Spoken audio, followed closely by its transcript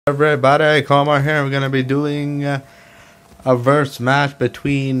Everybody, Komar here. We're gonna be doing a verse match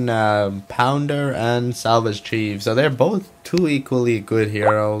between Pounder and Salvage Chief. So they're both two equally good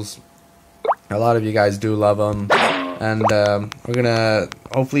heroes. A lot of you guys do love them, and we're gonna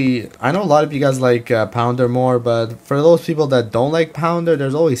hopefully. I know a lot of you guys like Pounder more, but for those people that don't like Pounder,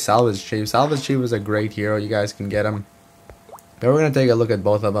 there's always Salvage Chief. Salvage Chief is a great hero. You guys can get him. But we're gonna take a look at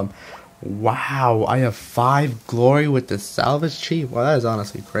both of them. Wow, I have 5 glory with the Salvage Chief. Well, that is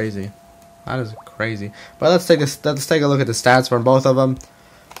honestly crazy. That is crazy. But let's take a look at the stats from both of them.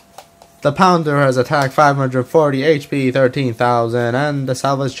 The Pounder has attack 540, HP 13,000, and the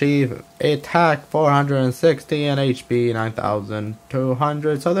Salvage Chief attack 460 and HP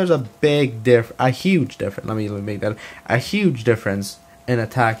 9,200. So there's a huge difference. Let me make that a huge difference in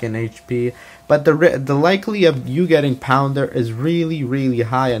attack and HP. But the likely of you getting Pounder is really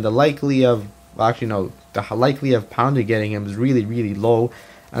high, and the likely of Pounder getting him is really low,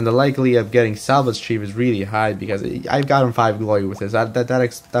 and the likely of getting Salvage Chief is really high because I've gotten 5 glory with this.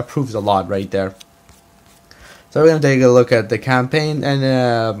 That proves a lot right there. So we're gonna take a look at the campaign,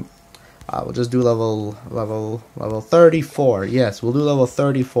 and we'll just do level 34. Yes, we'll do level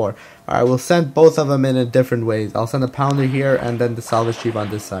 34. All right, we'll send both of them in different ways. I'll send the Pounder here, and then the Salvage Chief on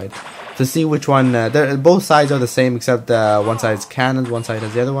this side, to see which one. Both sides are the same, except one side's cannons, one side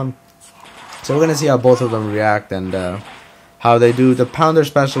has the other one. So we're gonna see how both of them react and how they do. The Pounder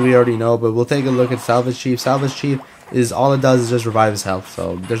special we already know, but we'll take a look at Salvage Chief. Salvage Chief is all it does is just revive his health,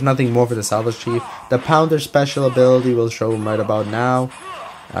 so there's nothing more for the Salvage Chief. The Pounder special ability we'll show him right about now.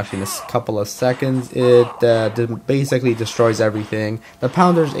 Actually, in a couple of seconds, it basically destroys everything. The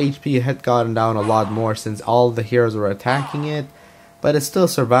Pounder's HP had gotten down a lot more since all the heroes were attacking it, but it still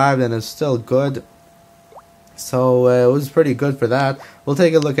survived and it's still good. So it was pretty good for that. We'll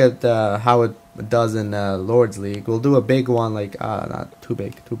take a look at how it does in Lord's League. We'll do a big one, like not too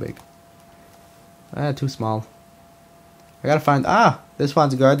big, too small. I gotta find this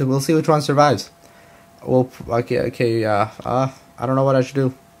one's good. We'll see which one survives. I don't know what I should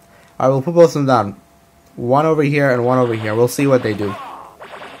do. Alright, we'll put both of them down. One over here and one over here. We'll see what they do.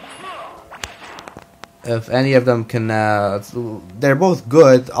 If any of them can, they're both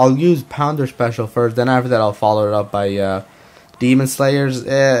good. I'll use Pounder special first, then after that I'll follow it up by Demon Slayers.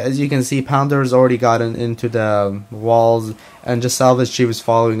 As you can see, Pounder's already gotten into the walls, and just Salvage Chief is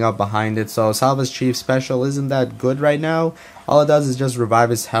following up behind it. So Salvage Chief special isn't that good right now. All it does is just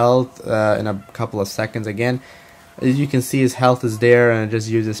revive his health in a couple of seconds again. As you can see, his health is there, and it just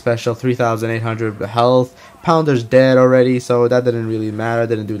uses special 3,800 health. Pounder's dead already, so that didn't really matter,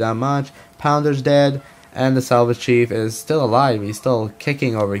 didn't do that much. Pounder's dead, and the Salvage Chief is still alive. He's still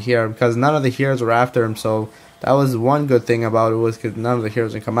kicking over here because none of the heroes were after him, so that was one good thing about it, was because none of the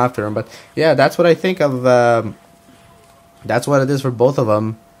heroes can come after him. But yeah, that's what I think of. That's what it is for both of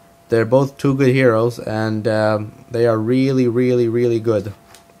them. They're both two good heroes, and they are really good.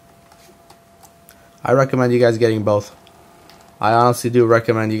 I recommend you guys getting both. I honestly do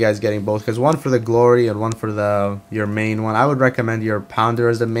recommend you guys getting both, because one for the glory and one for your main one. I would recommend your Pounder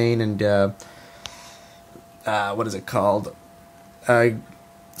as the main, and what is it called?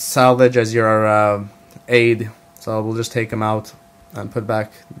 Salvage as your aid. So we'll just take him out and put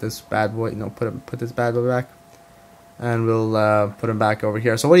back this bad boy. Put this bad boy back, and we'll put him back over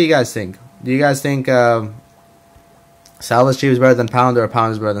here. So what do you guys think? Do you guys think Salvage Chief is better than Pounder, or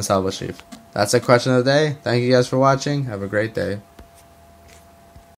Pounder is better than Salvage Chief? That's the question of the day. Thank you guys for watching. Have a great day.